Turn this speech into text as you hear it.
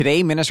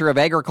Today, Minister of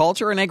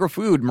Agriculture and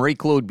Agri-Food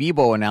Marie-Claude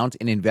Bibeau announced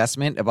an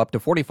investment of up to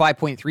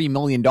 $45.3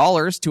 million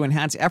to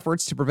enhance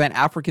efforts to prevent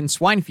African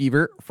swine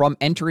fever from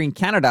entering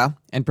Canada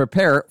and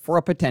prepare for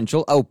a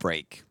potential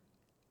outbreak.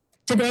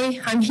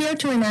 Today, I'm here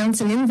to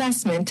announce an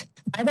investment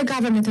by the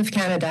Government of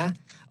Canada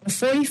of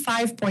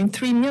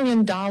 $45.3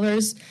 million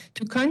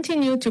to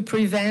continue to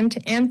prevent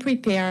and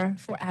prepare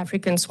for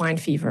African swine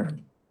fever.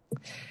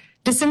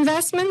 This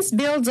investment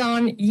builds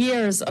on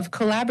years of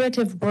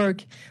collaborative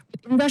work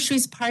with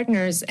industry's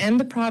partners and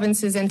the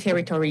provinces and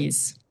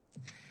territories.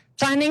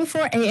 Planning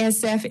for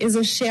ASF is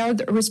a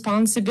shared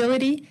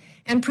responsibility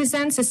and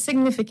presents a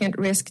significant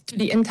risk to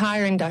the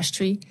entire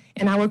industry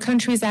and our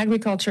country's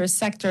agriculture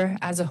sector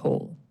as a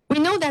whole. We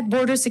know that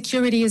border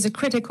security is a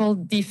critical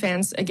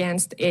defense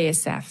against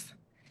ASF.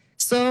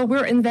 So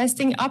we're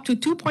investing up to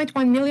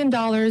 $2.1 million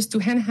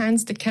to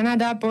enhance the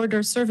Canada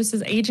Border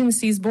Services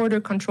Agency's border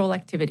control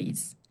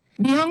activities.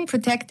 Beyond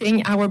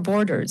protecting our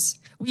borders,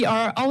 we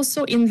are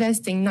also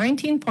investing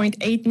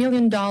 $19.8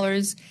 million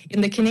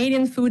in the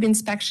Canadian Food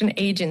Inspection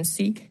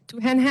Agency to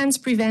enhance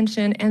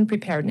prevention and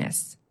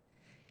preparedness.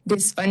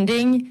 This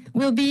funding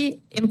will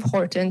be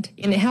important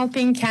in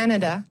helping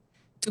Canada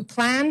to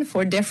plan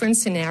for different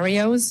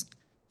scenarios,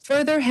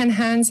 further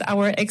enhance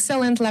our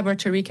excellent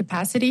laboratory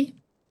capacity,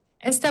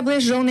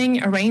 establish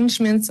zoning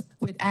arrangements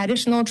with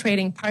additional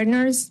trading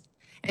partners,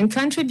 and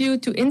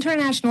contribute to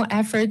international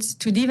efforts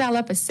to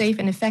develop a safe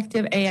and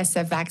effective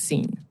ASF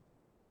vaccine.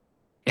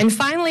 And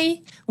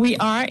finally, we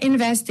are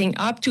investing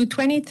up to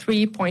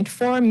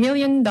 $23.4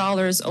 million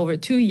over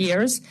 2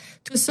 years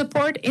to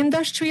support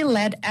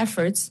industry-led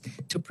efforts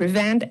to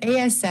prevent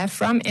ASF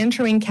from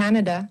entering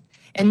Canada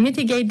and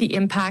mitigate the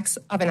impacts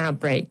of an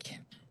outbreak.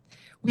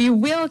 We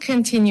will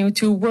continue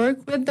to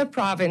work with the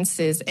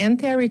provinces and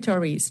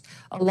territories,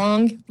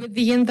 along with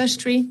the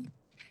industry,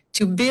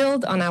 to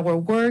build on our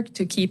work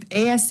to keep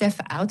ASF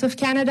out of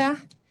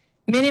Canada,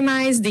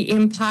 minimize the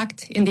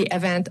impact in the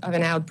event of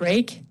an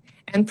outbreak,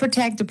 and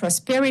protect the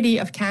prosperity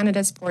of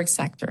Canada's pork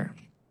sector.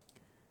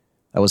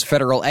 That was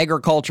Federal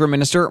Agriculture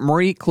Minister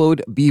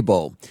Marie-Claude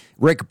Bibeau.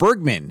 Rick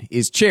Bergman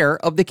is chair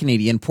of the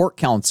Canadian Pork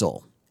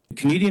Council. The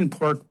Canadian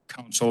Pork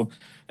Council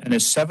and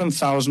its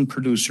 7,000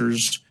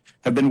 producers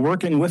have been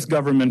working with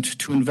government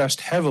to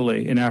invest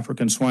heavily in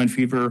African swine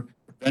fever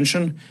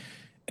prevention,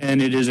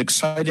 and it is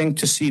exciting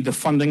to see the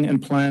funding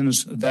and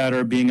plans that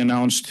are being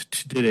announced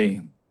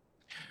today.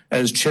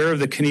 As chair of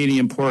the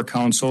Canadian Pork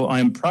Council, I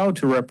am proud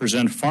to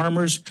represent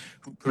farmers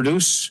who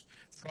produce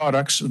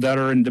products that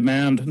are in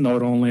demand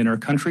not only in our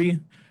country,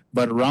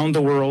 but around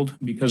the world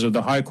because of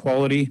the high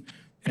quality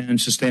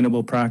and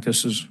sustainable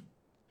practices.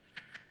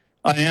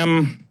 I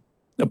am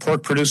a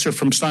pork producer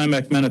from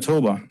Steinbach,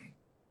 Manitoba.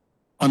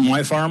 On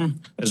my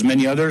farm, as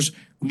many others,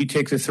 we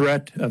take the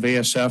threat of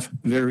ASF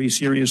very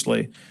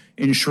seriously,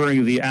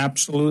 ensuring the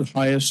absolute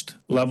highest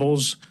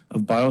levels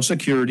of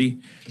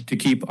biosecurity to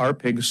keep our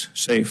pigs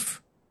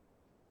safe.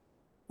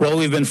 Well,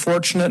 we've been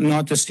fortunate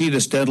not to see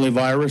this deadly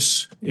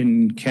virus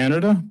in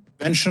Canada.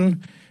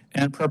 Prevention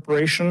and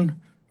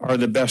preparation are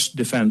the best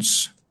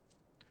defense,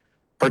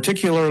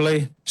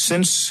 particularly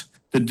since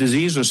the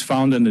disease was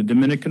found in the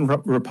Dominican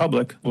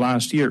Republic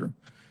last year.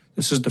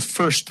 This is the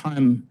first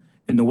time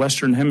in the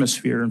Western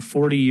Hemisphere in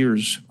 40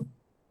 years.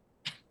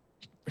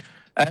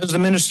 As the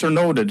minister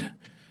noted,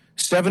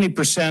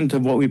 70%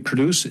 of what we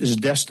produce is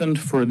destined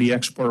for the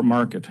export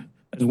market.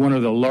 As one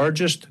of the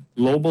largest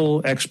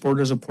global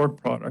exporters of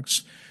pork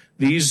products,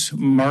 these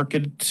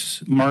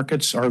markets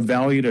are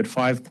valued at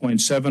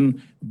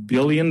 $5.7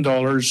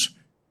 billion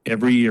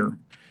every year,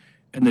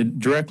 and they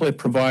directly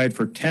provide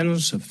for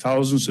tens of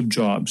thousands of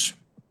jobs.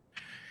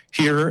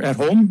 Here at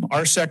home,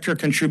 our sector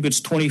contributes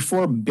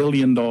 $24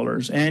 billion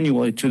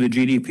annually to the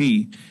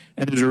GDP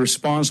and is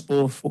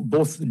responsible for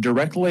both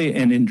directly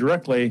and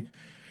indirectly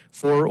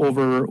for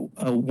over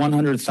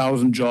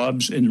 100,000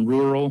 jobs in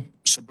rural,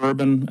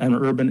 suburban, and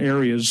urban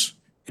areas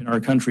in our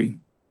country.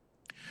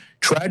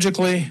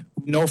 Tragically,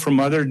 we know from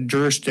other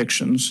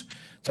jurisdictions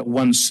that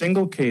one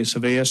single case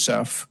of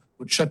ASF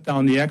would shut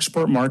down the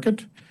export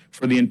market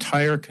for the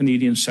entire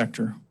Canadian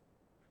sector.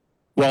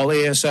 While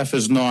ASF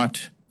is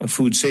not a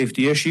food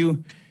safety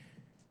issue,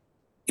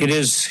 it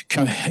is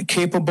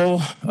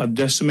capable of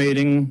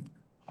decimating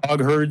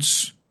hog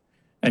herds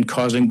and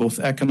causing both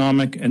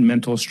economic and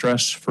mental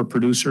stress for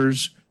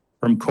producers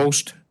from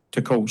coast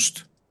to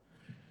coast.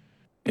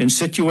 In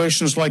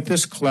situations like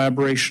this,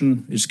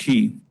 collaboration is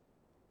key.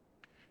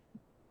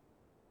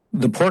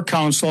 The Pork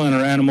Council and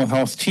our animal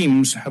health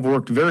teams have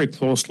worked very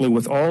closely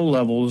with all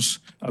levels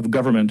of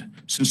government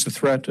since the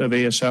threat of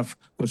ASF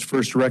was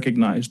first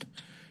recognized.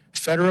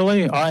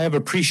 Federally, I have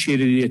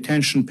appreciated the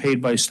attention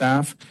paid by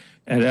staff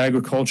at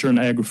Agriculture and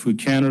Agri-Food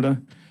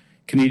Canada,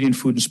 Canadian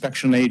Food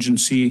Inspection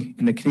Agency,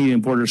 and the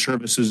Canadian Border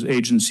Services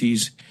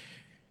Agencies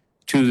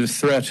to the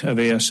threat of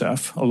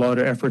ASF. A lot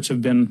of efforts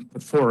have been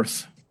put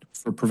forth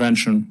for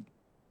prevention.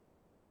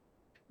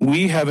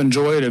 We have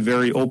enjoyed a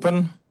very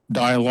open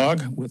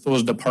dialogue with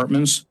those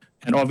departments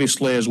and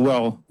obviously as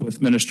well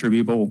with Minister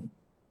Bibeau.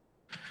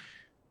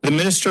 The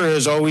minister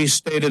has always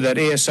stated that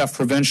ASF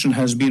prevention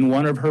has been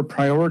one of her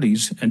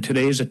priorities, and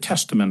today is a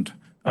testament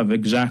of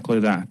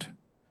exactly that.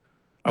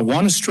 I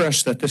want to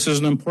stress that this is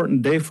an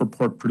important day for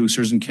pork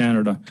producers in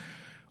Canada.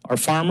 Our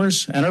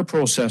farmers and our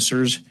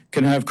processors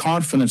can have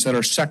confidence that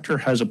our sector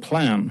has a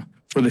plan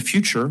for the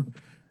future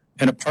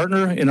and a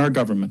partner in our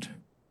government.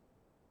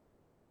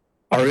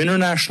 Our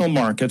international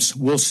markets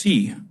will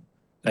see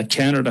that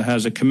Canada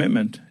has a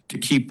commitment to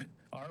keep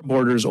our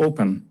borders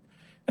open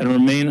and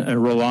remain a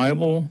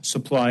reliable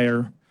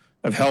supplier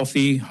of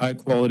healthy,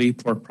 high-quality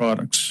pork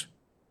products.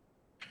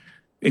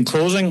 In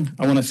closing,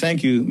 I want to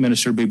thank you,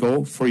 Minister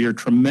Bibeau, for your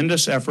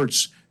tremendous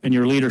efforts and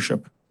your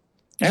leadership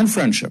and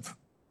friendship.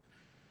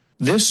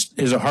 This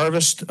is a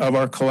harvest of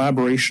our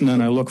collaboration,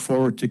 and I look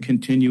forward to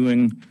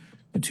continuing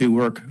to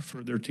work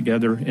further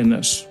together in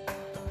this.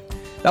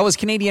 That was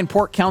Canadian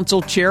Pork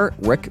Council Chair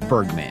Rick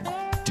Bergman.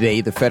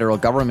 Today, the federal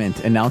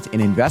government announced an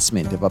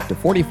investment of up to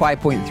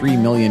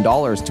 $45.3 million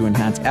to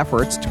enhance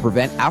efforts to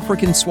prevent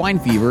African swine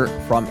fever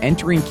from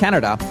entering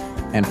Canada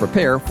and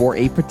prepare for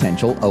a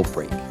potential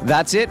outbreak.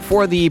 That's it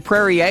for the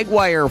Prairie Ag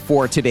Wire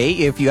for today.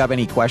 If you have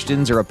any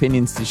questions or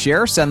opinions to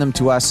share, send them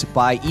to us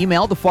by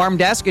email,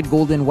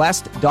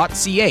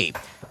 thefarmdesk@goldenwest.ca.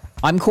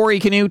 I'm Corey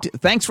Canute.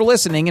 Thanks for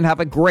listening and have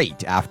a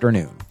great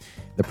afternoon.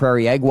 The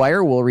Prairie Ag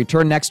Wire will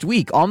return next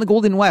week on the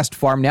Golden West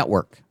Farm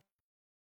Network.